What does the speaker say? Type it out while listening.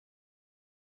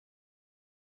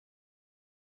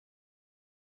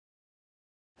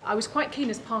I was quite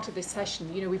keen as part of this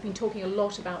session, we've been talking a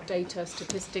lot about data,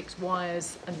 statistics,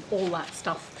 wires and all that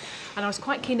stuff. And I was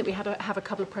quite keen that we have a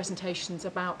couple of presentations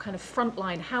about kind of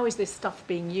frontline, how is this stuff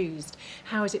being used?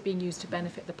 How is it being used to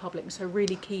benefit the public? So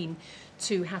really keen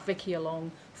to have Vicki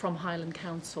along from Highland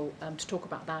Council to talk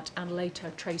about that, and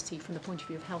later Tracy from the point of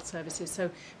view of health services.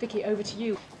 So Vicki, over to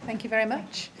you. Thank you very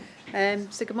much.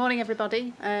 So good morning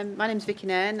everybody. My name is Vicki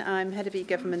Nairn. I'm Head of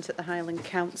E-Government at the Highland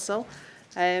Council.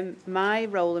 My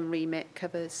role and remit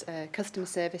covers customer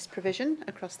service provision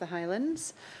across the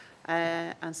Highlands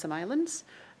and some islands,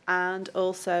 and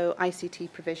also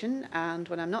ICT provision. And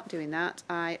when I'm not doing that,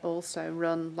 I also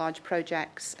run large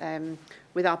projects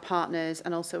with our partners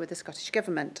and also with the Scottish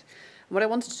Government. And what I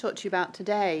wanted to talk to you about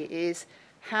today is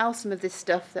how some of this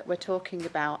stuff that we're talking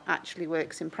about actually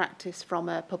works in practice from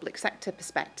a public sector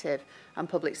perspective and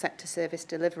public sector service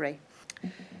delivery.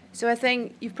 So I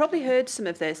think you've probably heard some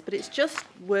of this, but it's just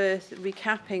worth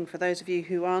recapping for those of you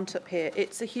who aren't up here.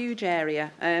 It's a huge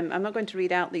area. I'm not going to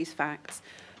read out these facts,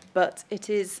 but it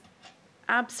is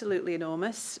absolutely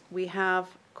enormous. We have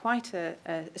quite a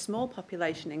small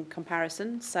population in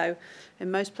comparison. So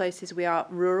in most places we are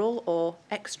rural or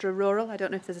extra rural. I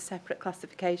don't know if there's a separate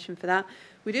classification for that.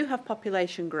 We do have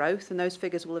population growth, and those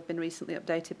figures will have been recently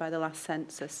updated by the last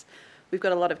census. We've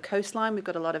got a lot of coastline, we've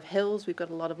got a lot of hills, we've got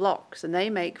a lot of lochs, and they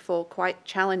make for quite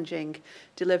challenging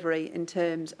delivery in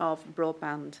terms of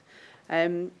broadband.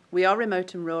 We are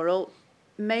remote and rural.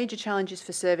 Major challenges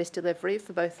for service delivery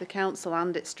for both the council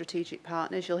and its strategic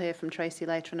partners. You'll hear from Tracy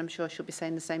later, and I'm sure she'll be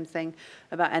saying the same thing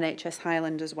about NHS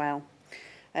Highland as well.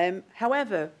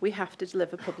 However, we have to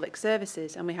deliver public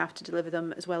services, and we have to deliver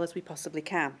them as well as we possibly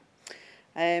can.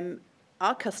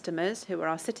 Our customers, who are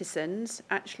our citizens,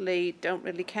 actually don't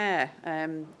really care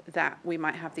that we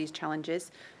might have these challenges.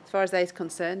 As far as they're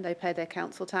concerned, they pay their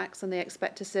council tax and they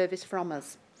expect a service from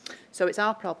us. So it's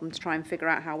our problem to try and figure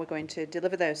out how we're going to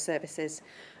deliver those services.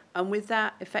 And with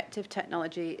that, effective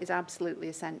technology is absolutely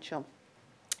essential.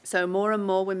 So more and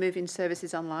more we're moving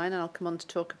services online, and I'll come on to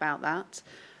talk about that.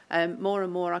 More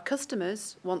and more our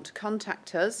customers want to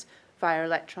contact us via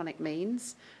electronic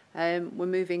means. We're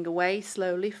moving away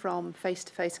slowly from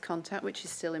face-to-face contact, which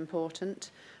is still important,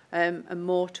 and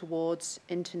more towards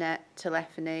internet,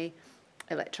 telephony,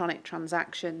 electronic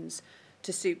transactions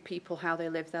to suit people how they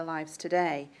live their lives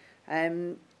today.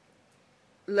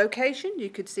 Location, you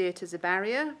could see it as a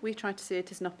barrier. We try to see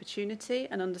it as an opportunity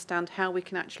and understand how we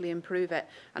can actually improve it.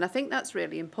 And I think that's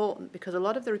really important, because a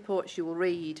lot of the reports you will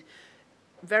read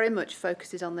very much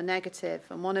focuses on the negative.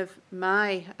 And one of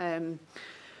my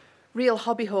real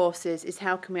hobby horses is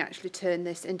how can we actually turn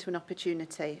this into an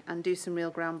opportunity and do some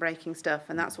real groundbreaking stuff,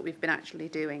 and that's what we've been actually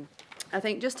doing. I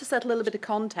think just to set a little bit of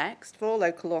context for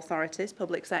local authorities,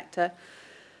 public sector,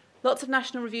 lots of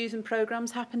national reviews and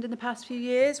programmes happened in the past few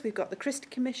years. We've got the Christie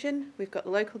Commission, we've got the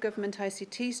Local Government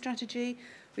ICT Strategy,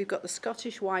 we've got the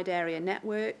Scottish Wide Area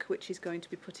Network, which is going to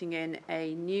be putting in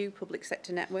a new public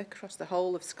sector network across the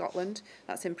whole of Scotland.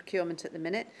 That's in procurement at the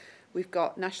minute. We've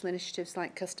got national initiatives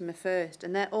like Customer First,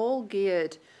 and they're all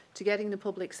geared to getting the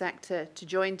public sector to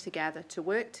join together, to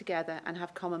work together and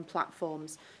have common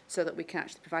platforms so that we can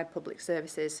actually provide public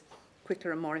services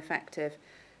quicker and more effective.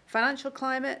 Financial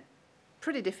climate,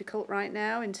 pretty difficult right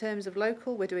now in terms of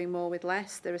local. We're doing more with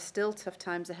less. There are still tough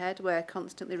times ahead. We're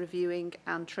constantly reviewing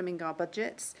and trimming our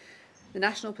budgets. The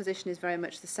national position is very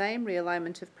much the same,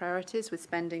 realignment of priorities with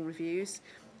spending reviews.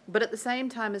 But at the same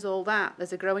time as all that,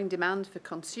 there's a growing demand for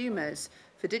consumers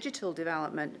for digital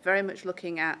development, very much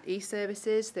looking at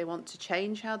e-services. They want to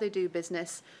change how they do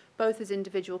business, both as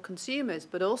individual consumers,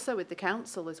 but also with the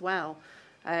council as well.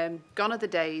 Gone are the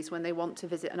days when they want to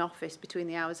visit an office between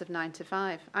the hours of 9 to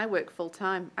 5. I work full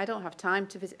time. I don't have time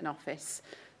to visit an office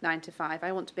 9 to 5.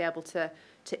 I want to be able to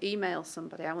email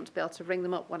somebody. I want to be able to ring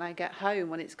them up when I get home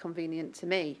when it's convenient to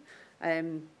me. I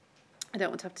don't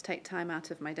want to have to take time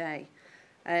out of my day.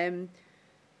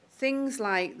 Things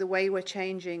like the way we're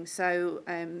changing. So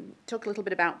talk a little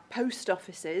bit about post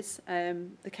offices.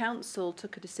 The council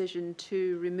took a decision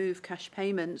to remove cash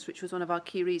payments, which was one of our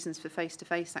key reasons for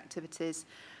face-to-face activities.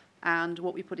 And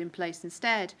what we put in place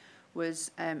instead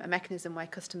was a mechanism where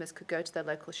customers could go to their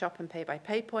local shop and pay by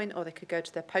PayPoint, or they could go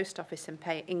to their post office and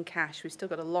pay in cash. We've still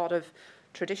got a lot of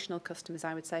traditional customers,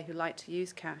 I would say, who like to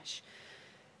use cash.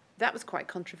 That was quite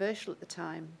controversial at the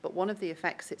time, but one of the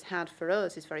effects it's had for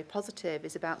us is very positive,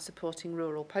 is about supporting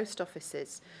rural post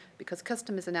offices, because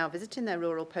customers are now visiting their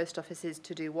rural post offices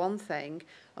to do one thing,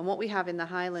 and what we have in the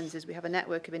Highlands is we have a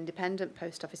network of independent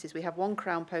post offices. We have one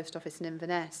Crown post office in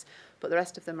Inverness, but the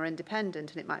rest of them are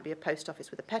independent, and it might be a post office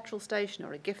with a petrol station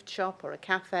or a gift shop or a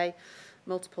cafe,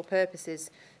 multiple purposes.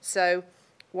 So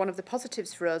one of the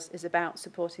positives for us is about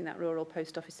supporting that rural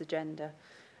post office agenda.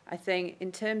 I think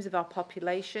in terms of our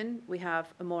population, we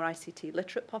have a more ICT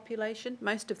literate population.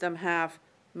 Most of them have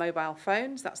mobile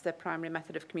phones. That's their primary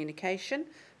method of communication.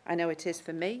 I know it is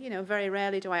for me. You know, very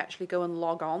rarely do I actually go and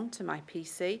log on to my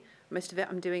PC. Most of it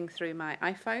I'm doing through my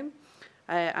iPhone.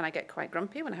 And I get quite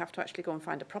grumpy when I have to actually go and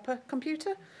find a proper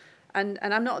computer. And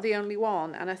I'm not the only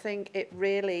one. And I think it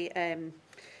really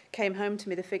came home to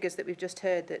me, the figures that we've just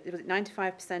heard, that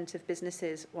 95% of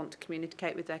businesses want to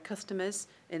communicate with their customers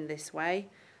in this way.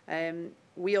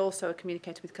 We also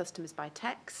communicate with customers by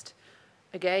text.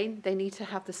 Again, they need to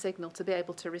have the signal to be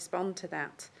able to respond to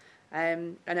that.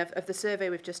 And of the survey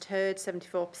we've just heard,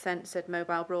 74% said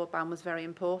mobile broadband was very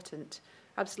important.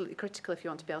 Absolutely critical if you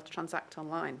want to be able to transact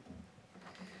online.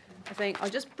 I think I'll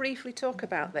just briefly talk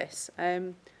about this.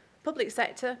 Public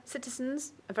sector,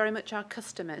 citizens are very much our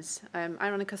customers. I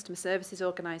run a customer services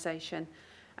organisation,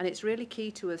 and it's really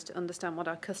key to us to understand what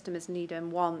our customers need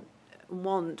and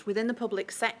want. Within the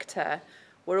public sector,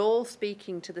 we're all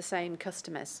speaking to the same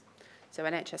customers. So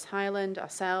NHS Highland,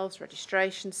 ourselves,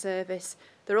 registration service,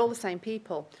 they're all the same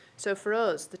people. So for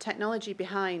us, the technology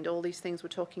behind all these things we're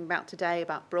talking about today,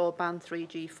 about broadband,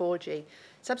 3G, 4G,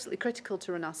 it's absolutely critical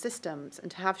to run our systems and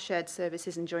to have shared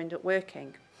services and joined up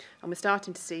working. And we're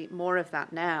starting to see more of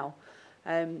that now.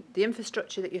 The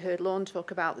infrastructure that you heard Lorne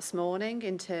talk about this morning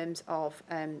in terms of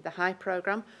the HIGH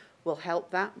programme will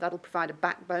help that. That'll provide a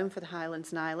backbone for the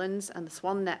Highlands and Islands, and the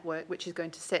SWAN network, which is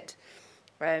going to sit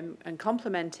and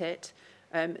complement it,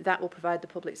 that will provide the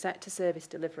public sector service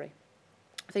delivery.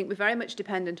 I think we're very much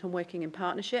dependent on working in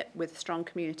partnership with strong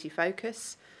community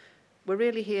focus. We're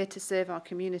really here to serve our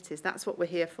communities. That's what we're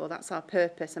here for. That's our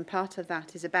purpose. And part of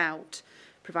that is about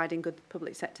providing good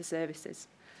public sector services.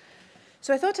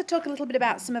 So I thought I'd talk a little bit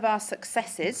about some of our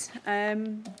successes.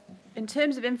 In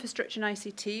terms of infrastructure and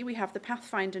ICT, we have the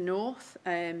Pathfinder North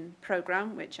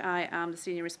programme, which I am the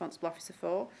Senior Responsible Officer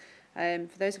for.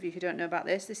 For those of you who don't know about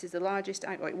this, this is the largest,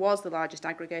 well, it was the largest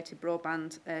aggregated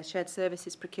broadband shared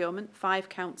services procurement. 5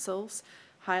 councils,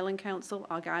 Highland Council,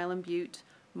 Argyll and Bute,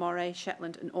 Moray,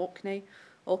 Shetland and Orkney,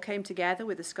 all came together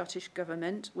with the Scottish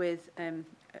Government with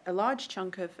a large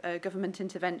chunk of government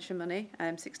intervention money,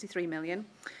 63 million,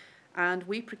 and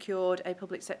we procured a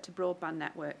public sector broadband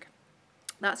network.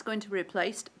 That's going to be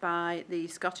replaced by the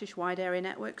Scottish Wide Area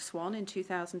Network, SWAN, in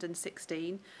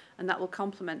 2016, and that will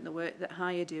complement the work that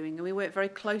HIGH are doing. And we work very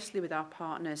closely with our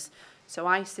partners. So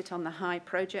I sit on the HIGH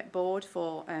project board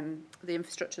for the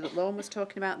infrastructure that Lorne was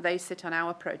talking about. They sit on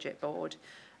our project board,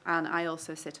 and I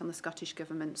also sit on the Scottish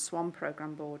Government SWAN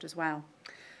programme board as well.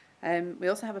 We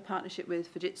also have a partnership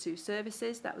with Fujitsu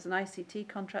Services. That was an ICT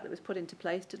contract that was put into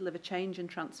place to deliver change and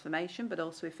transformation, but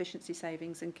also efficiency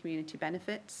savings and community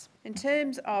benefits. In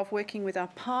terms of working with our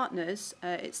partners,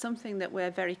 it's something that we're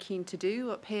very keen to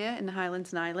do up here in the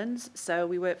Highlands and Islands. So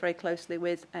we work very closely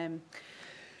with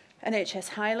NHS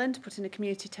Highland, put in a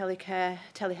community telecare,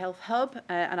 telehealth hub,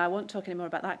 and I won't talk any more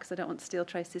about that because I don't want to steal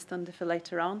Tracy's thunder for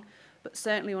later on. But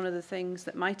certainly one of the things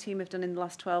that my team have done in the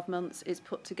last 12 months is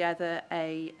put together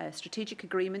a strategic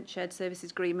agreement, shared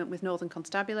services agreement with Northern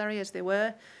Constabulary, as they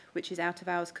were, which is out of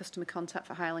hours customer contact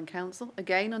for Highland Council,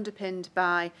 again underpinned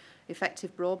by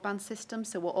effective broadband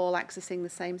systems, so we're all accessing the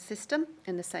same system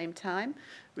in the same time,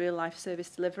 real life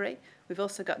service delivery. We've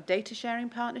also got data sharing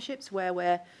partnerships where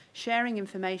we're sharing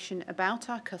information about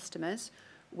our customers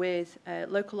with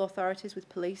local authorities, with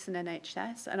police and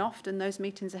NHS, and often those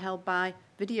meetings are held by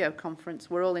video conference.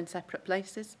 We're all in separate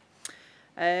places.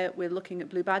 We're looking at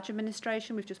Blue Badge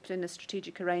administration. We've just put in a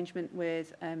strategic arrangement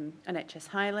with NHS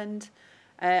Highland.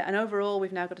 And overall,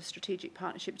 we've now got a strategic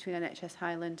partnership between NHS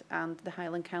Highland and the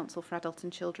Highland Council for Adult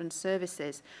and Children's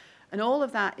Services. And all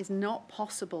of that is not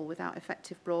possible without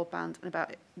effective broadband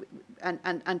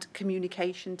and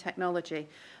communication technology.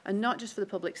 And not just for the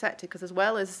public sector, because as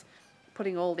well as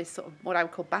putting all this sort of what I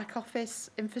would call back office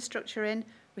infrastructure in,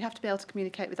 we have to be able to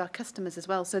communicate with our customers as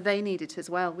well. So they need it as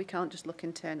well. We can't just look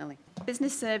internally.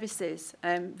 Business services,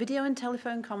 video and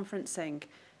telephone conferencing.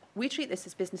 We treat this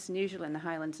as business as usual in the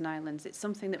Highlands and Islands. It's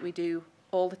something that we do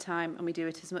all the time, and we do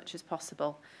it as much as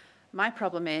possible. My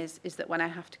problem is that when I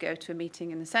have to go to a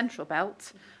meeting in the Central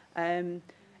Belt,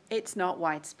 it's not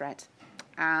widespread.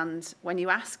 And when you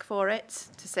ask for it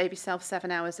to save yourself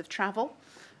 7 hours of travel,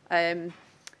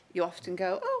 you often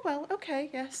go, oh, well, okay,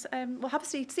 yes, we'll have a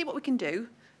seat, see what we can do.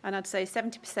 And I'd say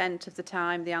 70% of the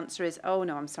time the answer is, oh,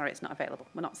 no, I'm sorry, it's not available.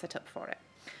 We're not set up for it.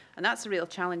 And that's a real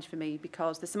challenge for me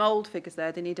because there's some old figures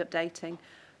there, they need updating,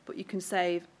 but you can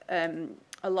save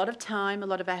a lot of time, a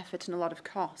lot of effort and a lot of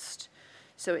cost.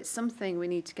 So it's something we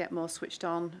need to get more switched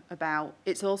on about.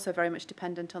 It's also very much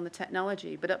dependent on the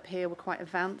technology, but up here we're quite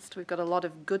advanced. We've got a lot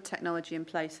of good technology in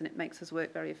place and it makes us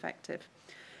work very effective.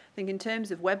 I think in terms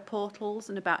of web portals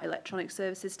and about electronic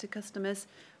services to customers,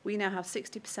 we now have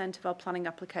 60% of our planning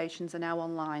applications are now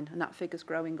online, and that figure's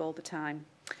growing all the time.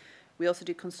 We also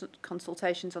do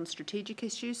consultations on strategic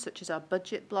issues such as our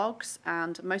budget blogs,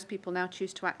 and most people now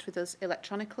choose to act with us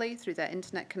electronically through their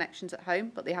internet connections at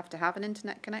home, but they have to have an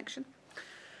internet connection.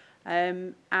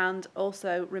 And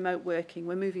also remote working.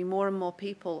 We're moving more and more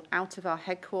people out of our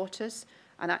headquarters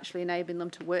and actually enabling them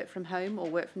to work from home or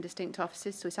work from distinct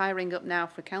offices. So as I ring up now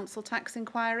for a council tax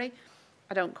inquiry,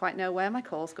 I don't quite know where my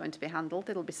call's going to be handled.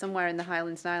 It'll be somewhere in the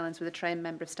Highlands and Islands with a trained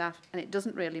member of staff, and it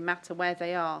doesn't really matter where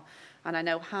they are. And I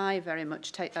know High very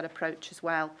much take that approach as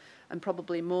well, and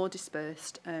probably more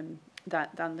dispersed than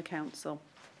the council.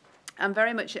 And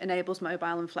very much it enables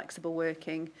mobile and flexible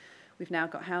working. We've now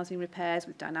got housing repairs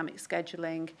with dynamic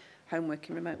scheduling, home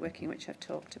working, remote working, which I've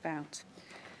talked about.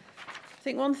 I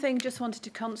think one thing just wanted to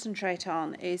concentrate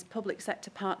on is public sector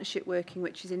partnership working,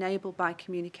 which is enabled by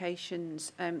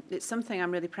communications. It's something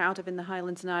I'm really proud of in the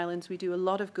Highlands and Islands. We do a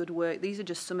lot of good work. These are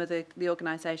just some of the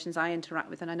organisations I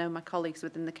interact with, and I know my colleagues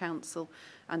within the council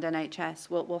and NHS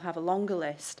will have a longer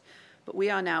list. But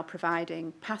we are now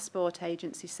providing passport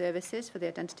agency services for the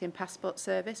Identity and Passport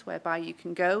Service, whereby you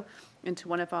can go into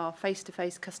one of our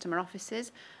face-to-face customer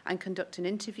offices and conduct an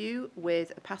interview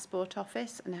with a passport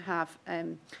office and have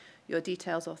your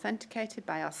details authenticated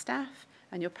by our staff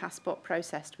and your passport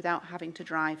processed without having to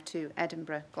drive to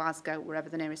Edinburgh, Glasgow, wherever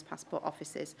the nearest passport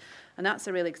office is. And that's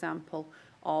a real example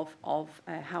of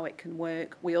how it can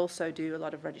work. We also do a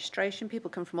lot of registration.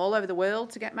 People come from all over the world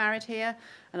to get married here,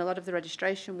 and a lot of the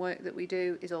registration work that we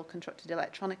do is all conducted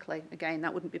electronically. Again,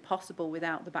 that wouldn't be possible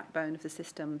without the backbone of the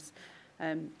systems.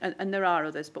 And there are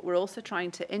others, but we're also trying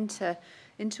to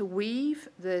interweave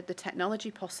the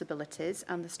technology possibilities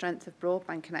and the strength of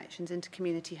broadband connections into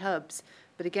community hubs.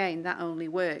 But again, that only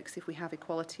works if we have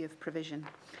equality of provision.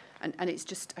 And it's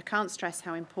just, I can't stress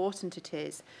how important it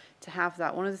is to have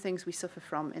that. One of the things we suffer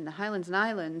from in the Highlands and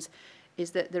Islands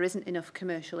is that there isn't enough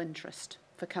commercial interest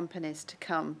for companies to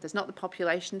come. There's not the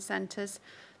population centres,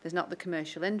 there's not the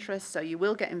commercial interest, so you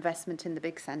will get investment in the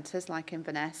big centres like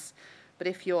Inverness. But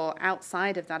if you're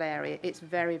outside of that area, it's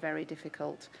very, very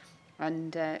difficult.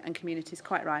 And communities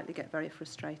quite rightly get very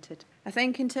frustrated. I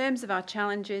think in terms of our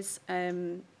challenges,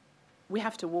 we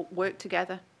have to work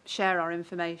together, share our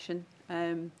information.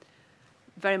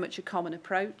 Very much a common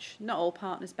approach. Not all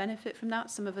partners benefit from that.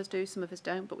 Some of us do, some of us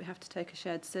don't, but we have to take a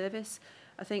shared service.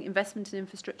 I think investment in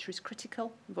infrastructure is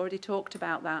critical. We've already talked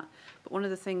about that. But one of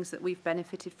the things that we've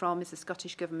benefited from is the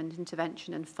Scottish Government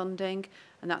intervention and funding,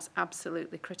 and that's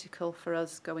absolutely critical for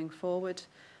us going forward.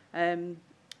 And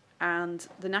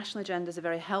the national agendas are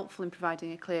very helpful in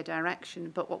providing a clear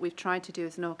direction, but what we've tried to do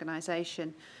as an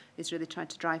organisation is really try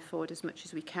to drive forward as much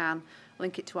as we can,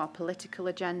 link it to our political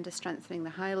agenda, strengthening the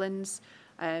Highlands,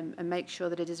 and make sure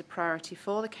that it is a priority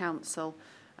for the council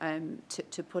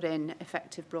to put in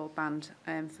effective broadband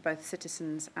for both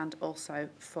citizens and also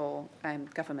for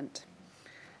government.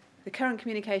 The current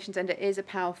communications agenda is a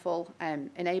powerful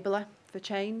enabler for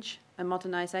change and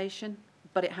modernisation,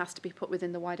 but it has to be put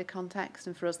within the wider context,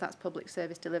 and for us that's public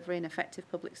service delivery and effective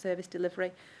public service delivery.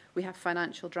 We have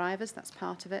financial drivers, that's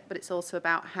part of it, but it's also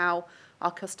about how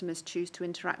our customers choose to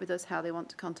interact with us, how they want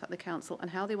to contact the council and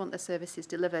how they want their services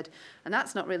delivered. And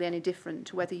that's not really any different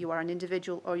to whether you are an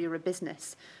individual or you're a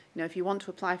business. You know, if you want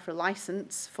to apply for a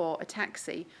licence for a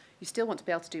taxi, you still want to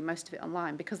be able to do most of it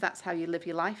online because that's how you live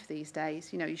your life these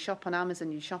days. You know, you shop on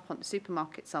Amazon, you shop on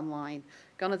supermarkets online.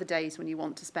 Gone are the days when you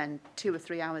want to spend 2 or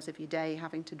 3 hours of your day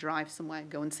having to drive somewhere,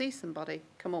 go and see somebody,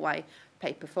 come away,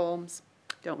 paper forms.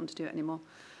 Don't want to do it anymore.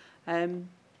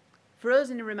 For us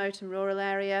in a remote and rural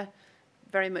area,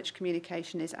 very much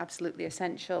communication is absolutely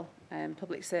essential,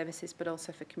 public services, but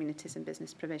also for communities and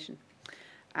business provision.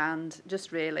 And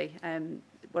just really,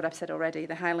 what I've said already,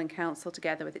 the Highland Council,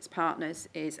 together with its partners,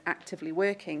 is actively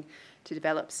working to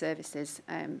develop services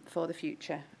for the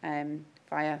future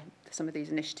via some of these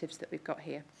initiatives that we've got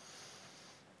here.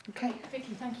 Okay,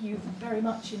 Vicki, thank you very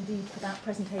much indeed for that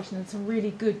presentation and some really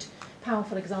good,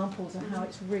 powerful examples of how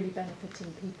it's really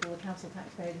benefiting people, the council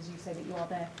taxpayers, as you say, that you are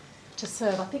there to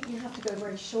serve. I think you have to go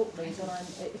very shortly, but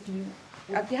if you...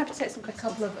 I'd be happy to take some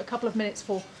questions. A couple of minutes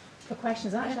for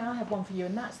questions. Actually, I have one for you,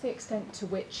 and that's the extent to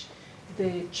which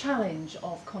the challenge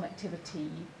of connectivity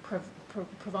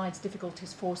provides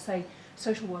difficulties for, say,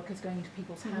 social workers going to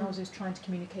people's houses, trying to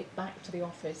communicate back to the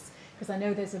office, because I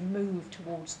know there's a move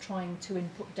towards trying to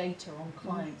input data on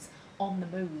clients on the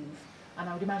move, And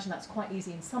I would imagine that's quite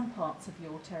easy in some parts of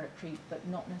your territory, but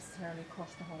not necessarily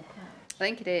across the whole patch. I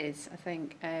think it is. I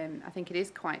think it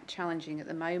is quite challenging at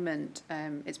the moment.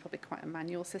 It's probably quite a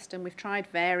manual system. We've tried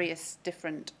various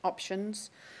different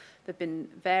options. There have been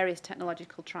various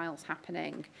technological trials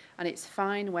happening, and it's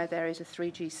fine where there is a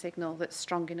 3G signal that's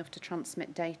strong enough to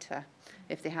transmit data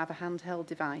if they have a handheld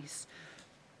device.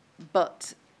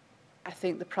 But I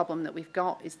think the problem that we've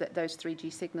got is that those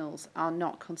 3G signals are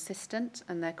not consistent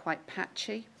and they're quite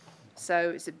patchy.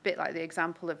 So it's a bit like the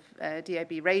example of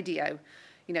DAB radio.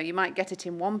 You know, you might get it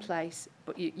in one place,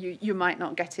 but you might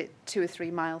not get it 2 or 3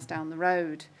 miles down the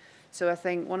road. So I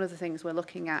think one of the things we're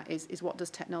looking at is what does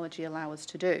technology allow us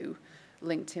to do,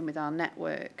 linked in with our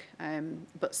network.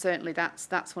 But certainly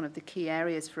that's one of the key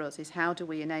areas for us, is how do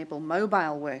we enable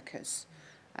mobile workers,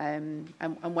 and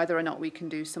whether or not we can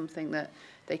do something that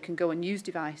they can go and use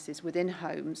devices within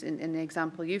homes, in the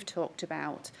example you've talked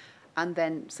about, and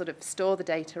then sort of store the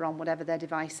data on whatever their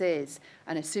device is.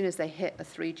 And as soon as they hit a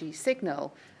 3G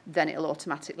signal, then it'll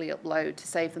automatically upload to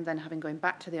save them then having going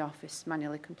back to the office,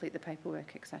 manually complete the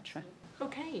paperwork, etc.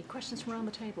 Okay, questions from around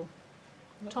the table.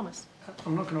 Thomas.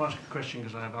 I'm not going to ask a question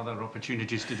because I have other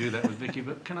opportunities to do that with Vicki,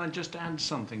 but can I just add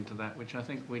something to that, which I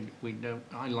think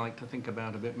I like to think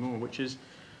about a bit more, which is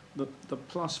the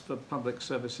plus for public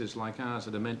services like ours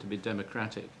that are meant to be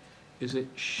democratic is it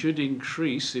should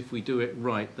increase, if we do it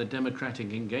right, the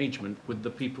democratic engagement with the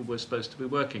people we're supposed to be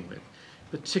working with,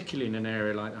 particularly in an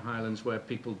area like the Highlands where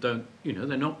people don't, you know,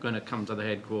 they're not going to come to the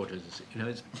headquarters, you know,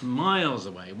 it's miles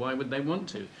away, why would they want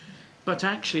to? But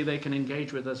actually they can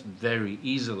engage with us very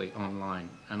easily online,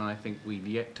 and I think we've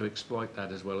yet to exploit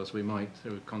that as well as we might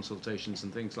through consultations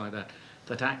and things like that,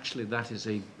 that actually that is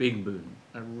a big boon,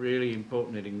 a really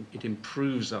important, it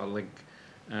improves our link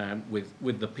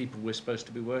with the people we're supposed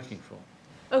to be working for.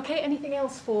 Okay, anything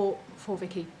else for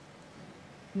Vicki?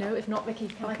 No, if not, Vicki,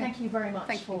 can I thank you very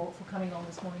much for coming on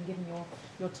this morning, giving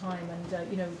your time,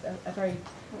 and you know, a very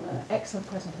excellent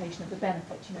presentation of the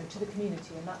benefit, you know, to the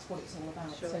community, and that's what it's all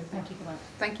about. Sure. So thank you for that.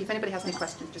 Thank you. If anybody has any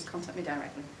questions, just contact me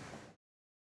directly.